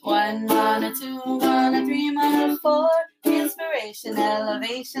one or two, one or three, one or four. Inspiration,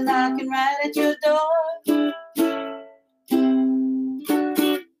 elevation, knocking right at your door.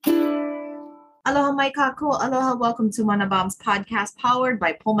 Aloha mai kako, aloha, welcome to Manabam's podcast powered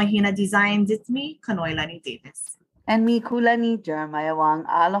by Pomahina Designs. It's me, Kanoilani Davis. And me, Kulani Jeremiah Wang.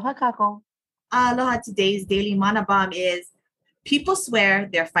 Aloha kako. Aloha, today's daily Manabam is people swear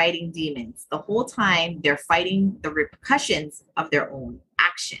they're fighting demons. The whole time they're fighting the repercussions of their own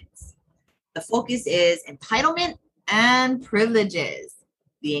actions. The focus is entitlement and privileges.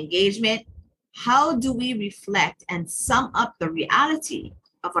 The engagement, how do we reflect and sum up the reality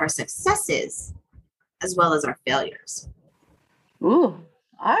of our successes as well as our failures? Ooh,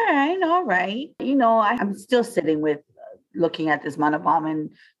 all right. You know, I'm still sitting with looking at this Manabam and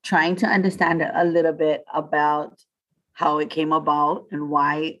trying to understand a little bit about how it came about and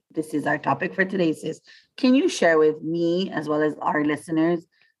why this is our topic for today. Sis, can you share with me as well as our listeners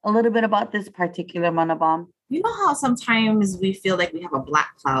a little bit about this particular Manabam? You know how sometimes we feel like we have a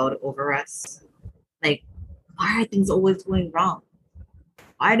black cloud over us? Like, why are things always going wrong?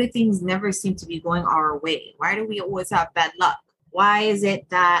 Why do things never seem to be going our way? Why do we always have bad luck? Why is it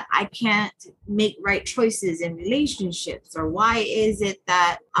that I can't make right choices in relationships? Or why is it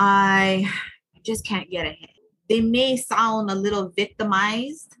that I just can't get ahead? They may sound a little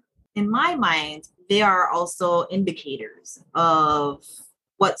victimized. In my mind, they are also indicators of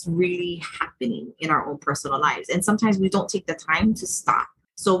what's really happening in our own personal lives. And sometimes we don't take the time to stop.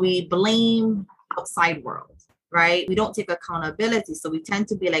 So we blame outside world. Right? We don't take accountability. So we tend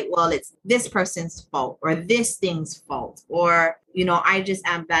to be like, well, it's this person's fault or this thing's fault, or, you know, I just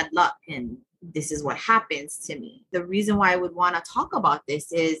am bad luck and this is what happens to me. The reason why I would want to talk about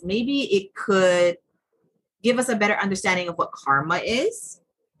this is maybe it could give us a better understanding of what karma is.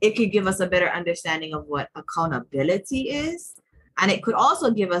 It could give us a better understanding of what accountability is. And it could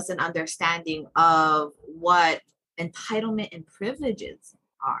also give us an understanding of what entitlement and privileges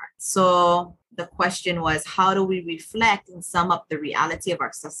are. So the question was, how do we reflect and sum up the reality of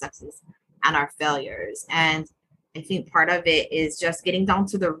our successes and our failures? And I think part of it is just getting down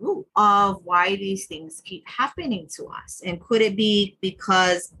to the root of why these things keep happening to us. And could it be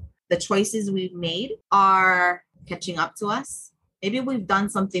because the choices we've made are catching up to us? Maybe we've done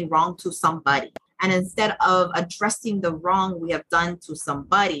something wrong to somebody. And instead of addressing the wrong we have done to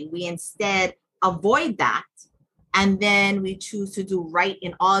somebody, we instead avoid that. And then we choose to do right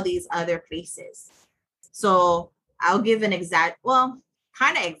in all these other places. So I'll give an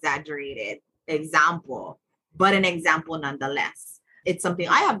kind of exaggerated example, but an example nonetheless. It's something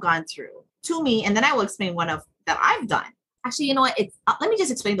I have gone through to me, and then I will explain one of that I've done. Actually, you know what? Let me just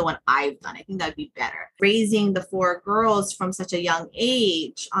explain the one I've done. I think that'd be better. Raising the 4 girls from such a young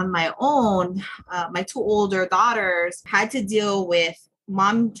age on my own, my 2 older daughters had to deal with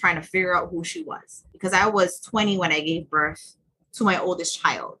mom trying to figure out who she was, because I was 20 when I gave birth to my oldest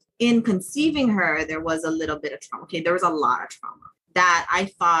child. In conceiving her, there was a little bit of trauma. Okay, there was a lot of trauma that I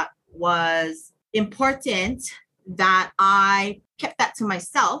thought was important that I kept that to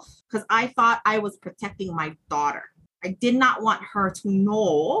myself because I thought I was protecting my daughter. I did not want her to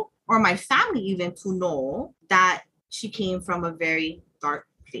know, or my family even to know, that she came from a very dark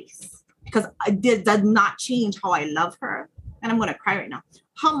place, because it did not change how I love her. And I'm going to cry right now,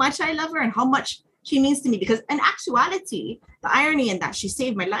 how much I love her and how much she means to me, because in actuality, the irony in that, she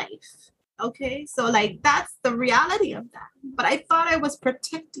saved my life. Okay, so like that's the reality of that. But I thought I was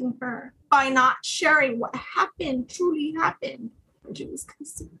protecting her by not sharing what truly happened when she was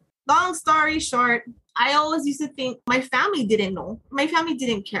conceived. Long story short, I always used to think my family didn't know. My family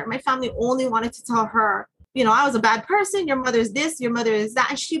didn't care. My family only wanted to tell her, you know, I was a bad person. Your mother's this, your mother is that.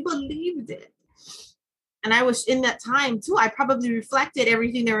 And she believed it. And I was in that time too. I probably reflected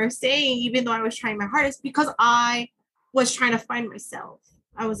everything they were saying, even though I was trying my hardest, because I was trying to find myself.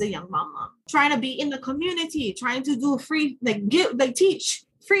 I was a young mama, trying to be in the community, trying to do free, teach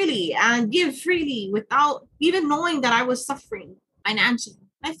freely and give freely without even knowing that I was suffering financially.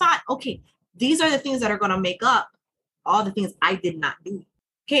 I thought, okay, these are the things that are going to make up all the things I did not do.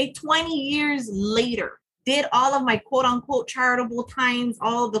 Okay, 20 years later, did all of my quote unquote charitable times,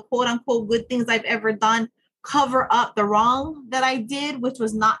 all of the quote unquote good things I've ever done cover up the wrong that I did, which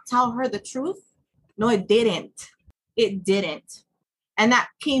was not tell her the truth? No, it didn't. It didn't. And that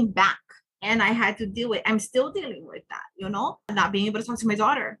came back and I had to deal with. I'm still dealing with that, you know, not being able to talk to my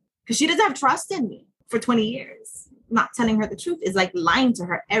daughter because she doesn't have trust in me for 20 years. Not telling her the truth is like lying to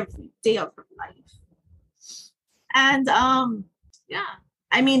her every day of her life. And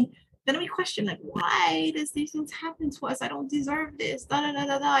I mean, then we question, like, why does these things happen to us? I don't deserve this.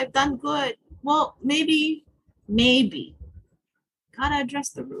 I've done good. Well, maybe gotta address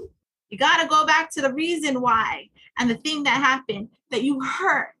the root. You got to go back to the reason why and the thing that happened that you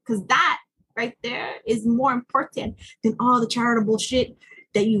hurt, because that right there is more important than all the charitable shit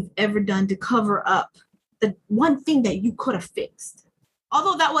that you've ever done to cover up the one thing that you could have fixed.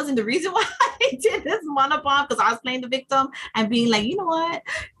 Although that wasn't the reason why I did this monobomb, because I was playing the victim and being like, you know what?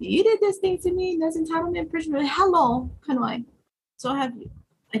 You did this thing to me. There's entitlement, imprisonment. Hello, Kanoy. So have you.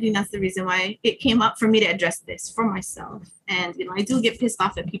 I think that's the reason why it came up for me to address this for myself. And, I do get pissed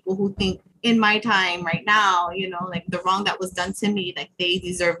off at people who think in my time right now, like the wrong that was done to me, like they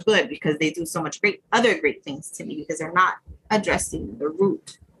deserve good because they do so much other great things to me because they're not addressing the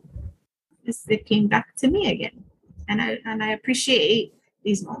root. It came back to me again. And I appreciate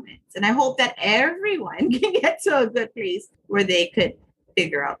these moments. And I hope that everyone can get to a good place where they could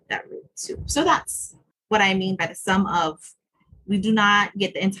figure out that root too. So that's what I mean by the sum of, we do not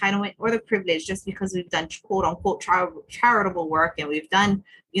get the entitlement or the privilege just because we've done quote unquote charitable work and we've done,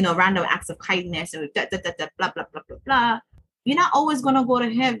 random acts of kindness and we've blah, blah, blah, blah, blah, blah. You're not always going to go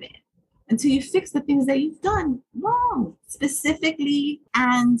to heaven until you fix the things that you've done wrong, specifically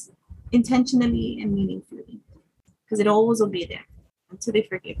and intentionally and meaningfully, because it always will be there until they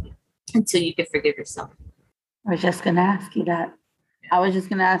forgive you, until you can forgive yourself. I was just going to ask you that. I was just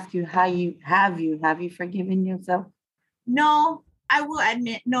going to ask you, have you forgiven yourself? No, I will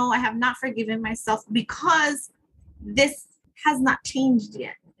admit, no, I have not forgiven myself because this has not changed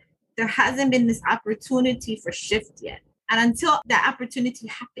yet. There hasn't been this opportunity for shift yet. And until that opportunity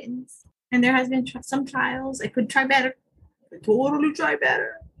happens, and there has been some trials, I could try better. I could totally try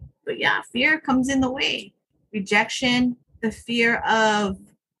better. But yeah, fear comes in the way. Rejection, the fear of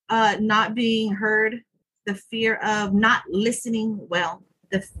not being heard, the fear of not listening well,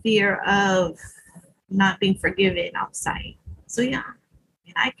 the fear of not being forgiven outside. So yeah,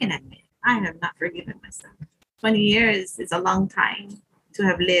 I can admit I have not forgiven myself. 20 years is a long time to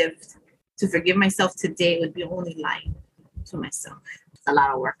have lived. To forgive myself today would be only lying to myself. It's a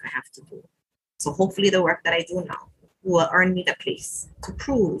lot of work I have to do. So hopefully the work that I do now will earn me the place to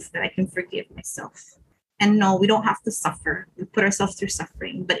prove that I can forgive myself. And no, we don't have to suffer. We put ourselves through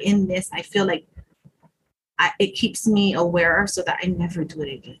suffering. But in this, I feel like it keeps me aware so that I never do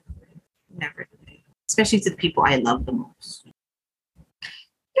it again. Never do it again. Especially to the people I love the most.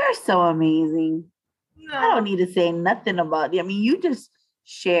 You're so amazing. No. I don't need to say nothing about it. I mean, you just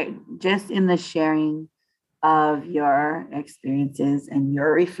shared, just in the sharing of your experiences and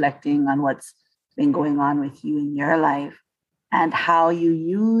you're reflecting on what's been going on with you in your life and how you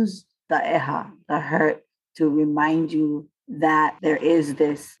use the hurt, to remind you that there is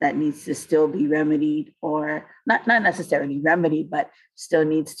this that needs to still be remedied, or not necessarily remedied, but still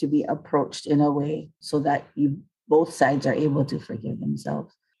needs to be approached in a way so that both sides are able to forgive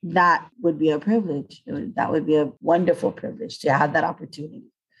themselves. That would be a privilege. That would be a wonderful privilege to have that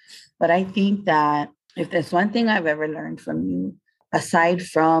opportunity. But I think that if there's one thing I've ever learned from you, aside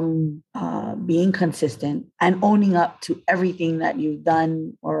from being consistent and owning up to everything that you've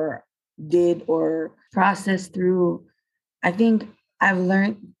done or did or processed through, I think I've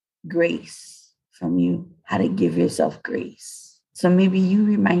learned grace from you, how to give yourself grace. So maybe you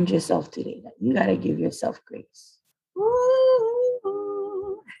remind yourself today that you got to give yourself grace.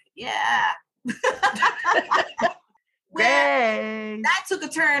 Ooh, yeah. That took a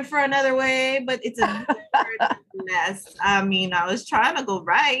turn for another way, but it's a mess. I mean, I was trying to go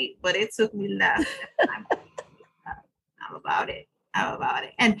right, but it took me left. I'm about it.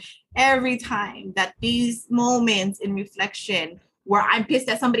 And every time that these moments in reflection where I'm pissed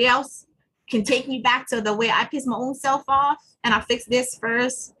at somebody else can take me back to the way I pissed my own self off and I fix this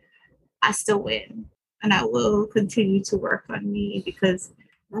first, I still win. And I will continue to work on me because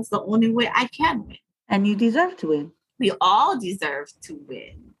that's the only way I can win. And you deserve to win. We all deserve to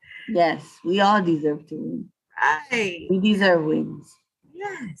win. Yes, we all deserve to win. Right. We deserve wins.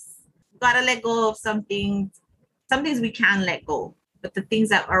 Yes. You gotta let go of some things. Some things we can let go, but the things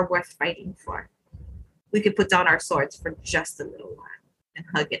that are worth fighting for, we could put down our swords for just a little while and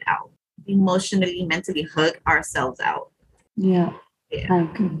hug it out. Emotionally, mentally hug ourselves out. Yeah. I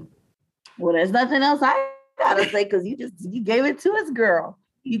agree. Well, there's nothing else I gotta say because you gave it to us, girl.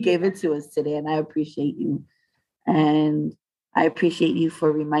 You gave it to us today, and I appreciate you. And I appreciate you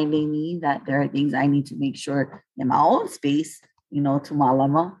for reminding me that there are things I need to make sure in my own space, to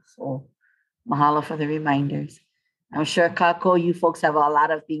Malama. So mahalo for the reminders. I'm sure, Kako, you folks have a lot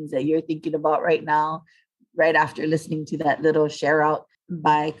of things that you're thinking about right now, right after listening to that little share out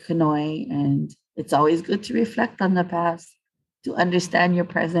by Kanoy. And it's always good to reflect on the past, to understand your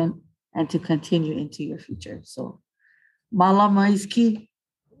present, and to continue into your future. So malama is key.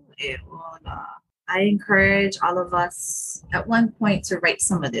 I encourage all of us at one point to write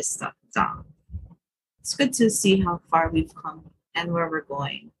some of this stuff down. It's good to see how far we've come and where we're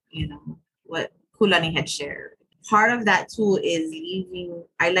going, what Kulani had shared. Part of that tool is leaving.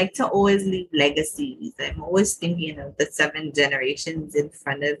 I like to always leave legacies. I'm always thinking of the 7 generations in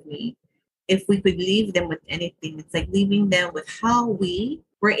front of me. If we could leave them with anything, it's like leaving them with how we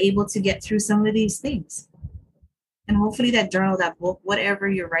were able to get through some of these things. And hopefully that journal, that book, whatever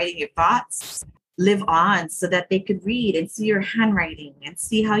you're writing, your thoughts live on so that they could read and see your handwriting and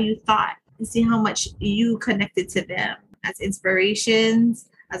see how you thought and see how much you connected to them as inspirations,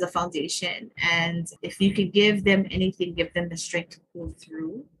 as a foundation. And if you could give them anything, give them the strength to pull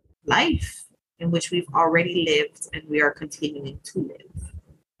through life in which we've already lived and we are continuing to live.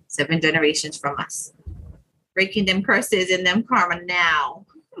 7 generations from us. Breaking them curses and them karma now.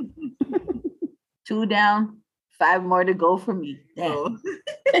 2 down, 5 more to go for me. So.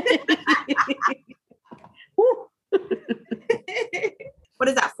 What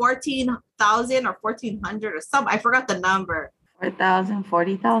is that? 14,000 or 1,400 or something? I forgot the number. 4,000,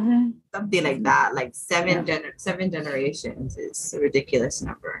 40,000? Something like that. Like 7 generations is a ridiculous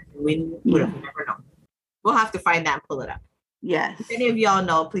number. We would have never known. We'll have to find that and pull it up. Yes. If any of y'all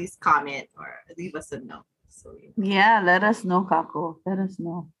know, please comment or leave us a note. Yeah, let us know, Kako. Let us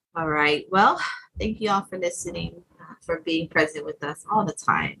know. All right. Well, thank you all for listening, for being present with us all the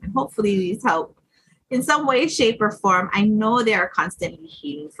time. And hopefully these help in some way, shape, or form. I know they are constantly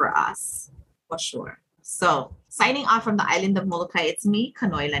healing for us, for sure. So, signing off from the island of Molokai, it's me,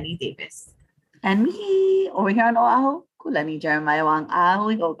 Kanoilani Davis. And me, over here on Oahu, Kulani Jeremiah Wang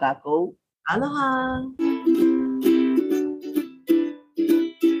Ahui Okako. Aloha.